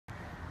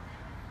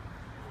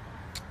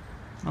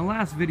My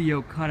last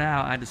video cut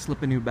out. I had to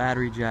slip a new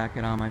battery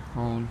jacket on my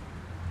phone.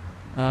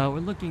 We're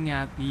looking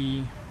at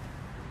the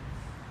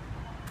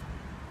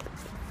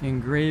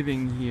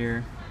engraving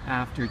here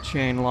after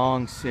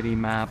Qianlong city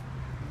map.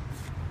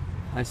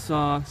 I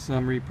saw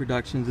some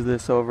reproductions of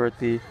this over at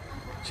the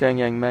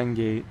Changyangmen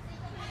Gate,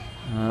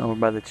 over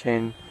by the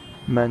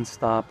Qianmen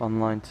stop on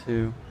line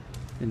 2.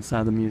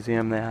 Inside the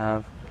museum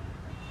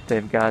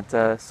they've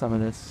got some of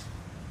this.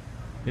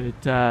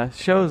 It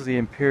shows the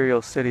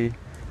Imperial city,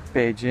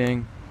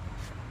 Beijing,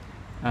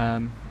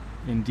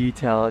 in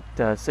detail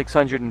at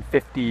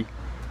 650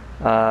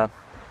 to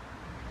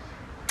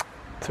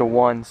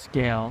 1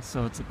 scale,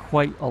 so it's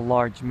quite a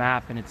large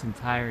map in its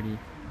entirety.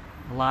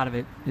 A lot of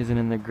it isn't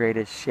in the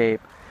greatest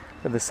shape,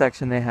 but the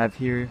section they have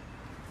here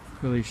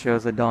really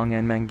shows the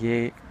Dong'anmen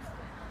Gate.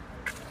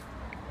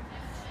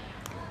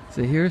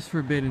 So here's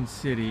Forbidden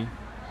City.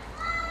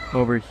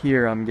 Over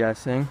here, I'm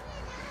guessing.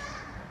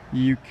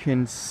 You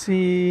can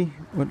see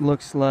what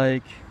looks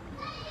like,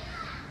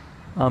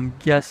 I'm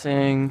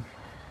guessing,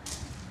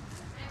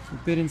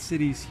 Forbidden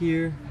City's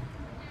here.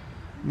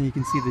 And you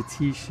can see the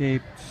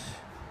T-shaped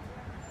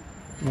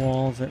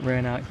walls that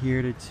ran out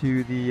here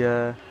to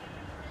the,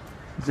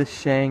 is this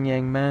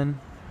Changyangmen,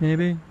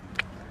 maybe?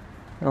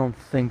 I don't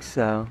think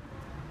so.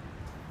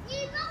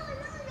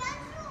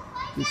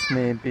 This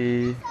may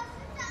be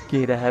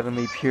Gate of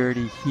Heavenly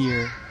Purity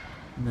here.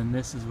 And then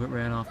this is what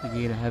ran off the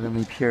Gate of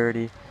Heavenly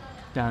Purity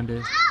down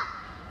to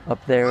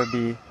up there would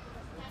be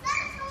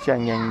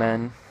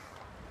Changyangmen.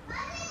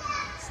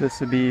 So this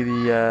would be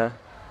the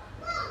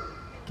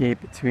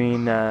gate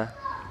between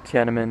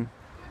Tiananmen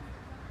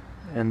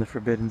and the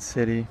Forbidden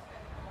City.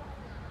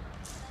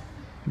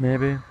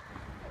 Maybe?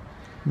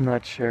 I'm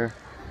not sure.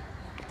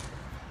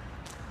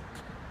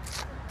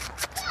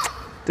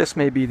 This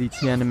may be the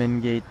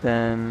Tiananmen Gate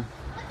then.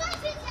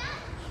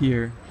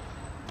 Here.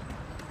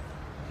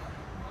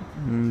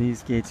 And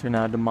these gates are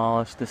now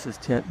demolished. This is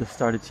the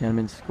start of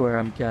Tiananmen Square,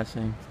 I'm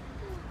guessing.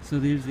 So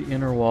there's the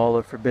inner wall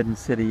of Forbidden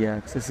City, yeah,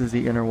 'cause this is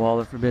the inner wall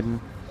of Forbidden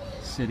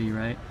City,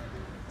 right?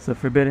 So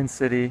Forbidden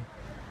City,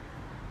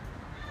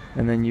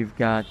 and then you've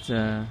got,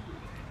 you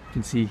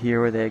can see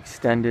here where they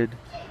extended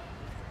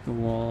the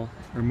wall,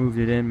 or moved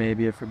it in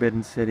maybe, of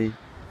Forbidden City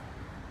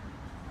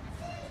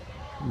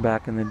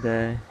back in the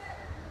day.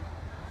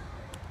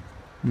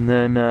 And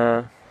then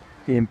the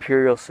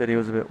Imperial City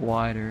was a bit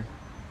wider.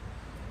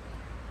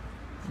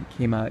 It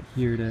came out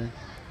here to,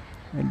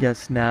 I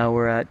guess now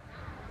we're at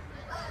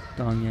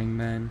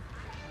Dong'anmen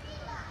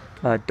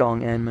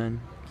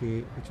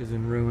Gate, which is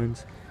in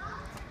ruins.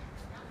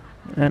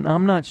 And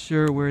I'm not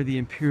sure where the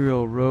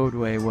Imperial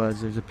roadway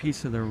was. There's a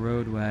piece of the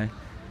roadway,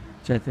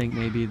 which I think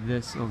may be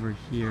this over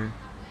here.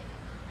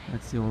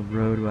 That's the old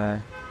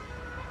roadway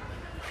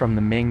from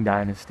the Ming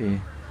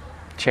Dynasty.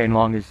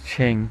 Qianlong is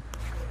Qing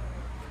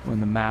when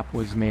the map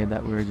was made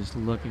that we were just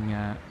looking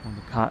at.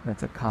 Well,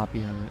 that's a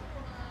copy of it.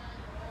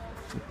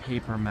 It's a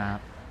paper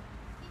map.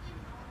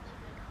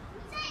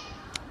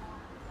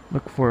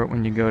 Look for it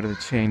when you go to the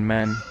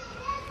Qianmen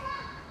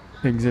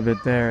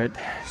exhibit there at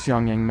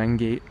Changyangmen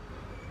Gate,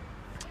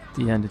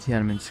 the end of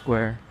Tiananmen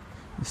Square,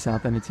 the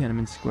south end of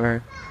Tiananmen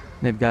Square.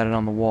 They've got it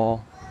on the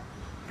wall.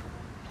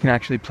 You can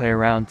actually play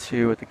around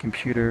too with the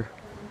computer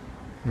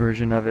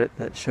version of it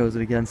that shows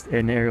it against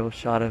an aerial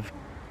shot of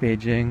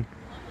Beijing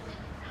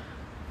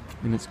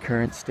in its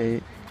current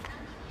state.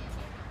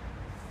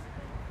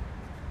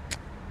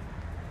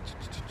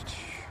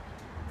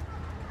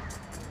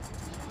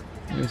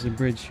 There's a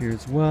bridge here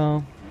as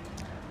well.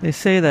 They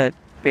say that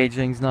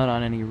Beijing's not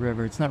on any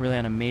river. It's not really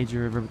on a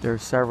major river, but there are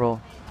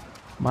several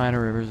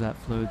minor rivers that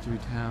flow through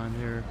town.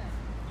 They're,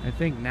 I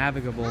think,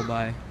 navigable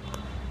by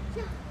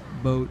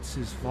boats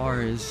as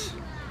far as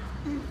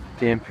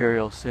the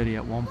Imperial City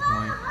at one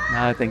point.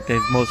 Now I think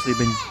they've mostly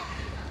been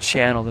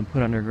channeled and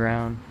put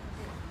underground.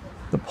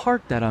 The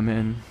park that I'm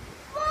in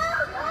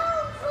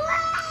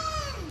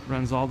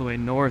runs all the way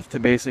north to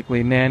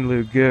basically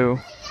Nanlu-gu,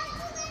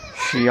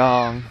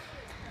 Xi'an.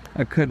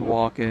 I could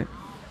walk it.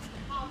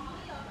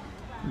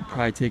 It'd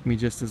probably take me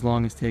just as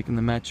long as taking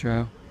the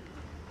metro.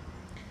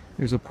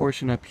 There's a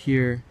portion up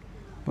here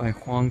by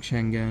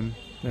Wangfujing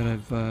that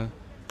I've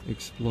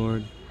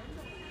explored.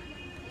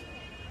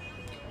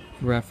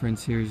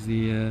 Reference, here's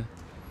the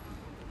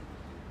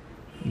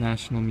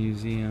National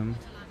Museum,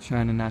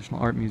 China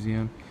National Art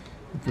Museum.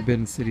 The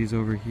Forbidden City's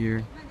over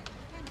here,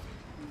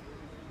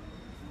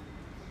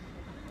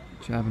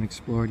 which I haven't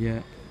explored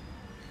yet.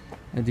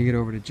 I had to get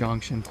over to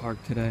Zhongshan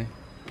Park today,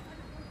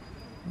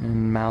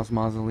 and Mao's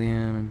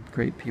Mausoleum, and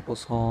Great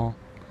People's Hall.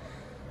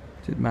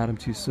 Did Madame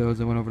Tussauds.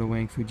 I went over to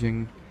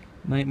Wangfujing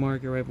Night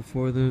Market right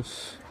before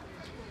this.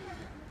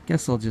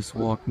 Guess I'll just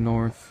walk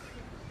north.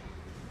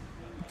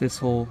 This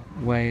whole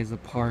way is a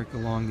park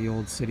along the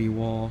old city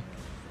wall,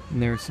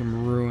 and there are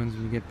some ruins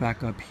when you get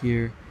back up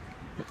here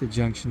at the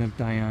junction of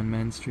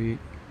Dianmen Street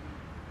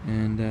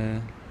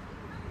and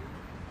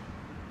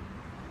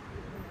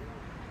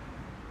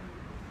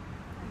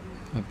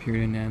up here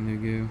to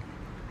Nanlu-gu.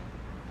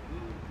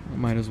 I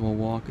might as well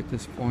walk at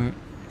this point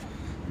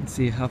and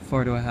see how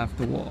far do I have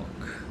to walk.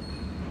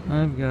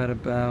 I've got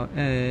about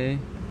probably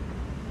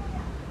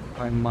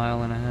a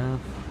mile and a half.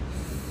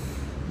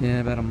 Yeah,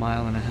 about a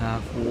mile and a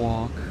half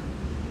walk.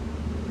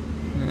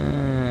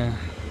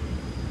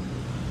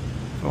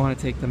 If I want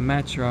to take the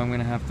metro, I'm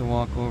gonna have to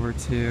walk over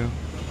to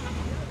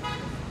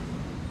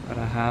about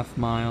a half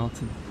mile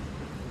to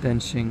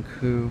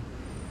Denshinku.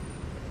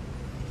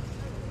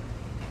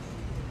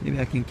 Maybe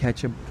I can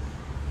catch one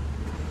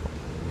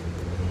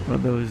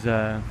of those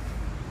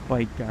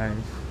bike guys.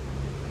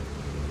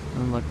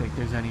 Doesn't look like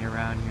there's any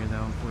around here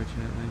though,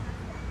 unfortunately.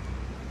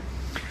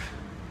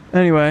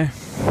 Anyway,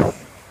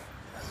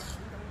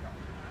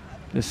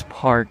 this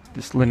park,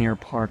 this linear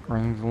park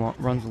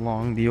runs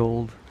along the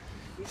old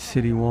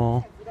city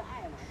wall.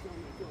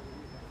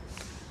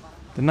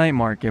 The night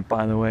market,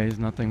 by the way, is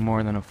nothing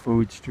more than a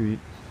food street.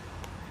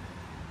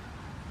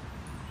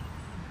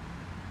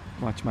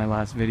 Watch my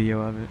last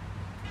video of it.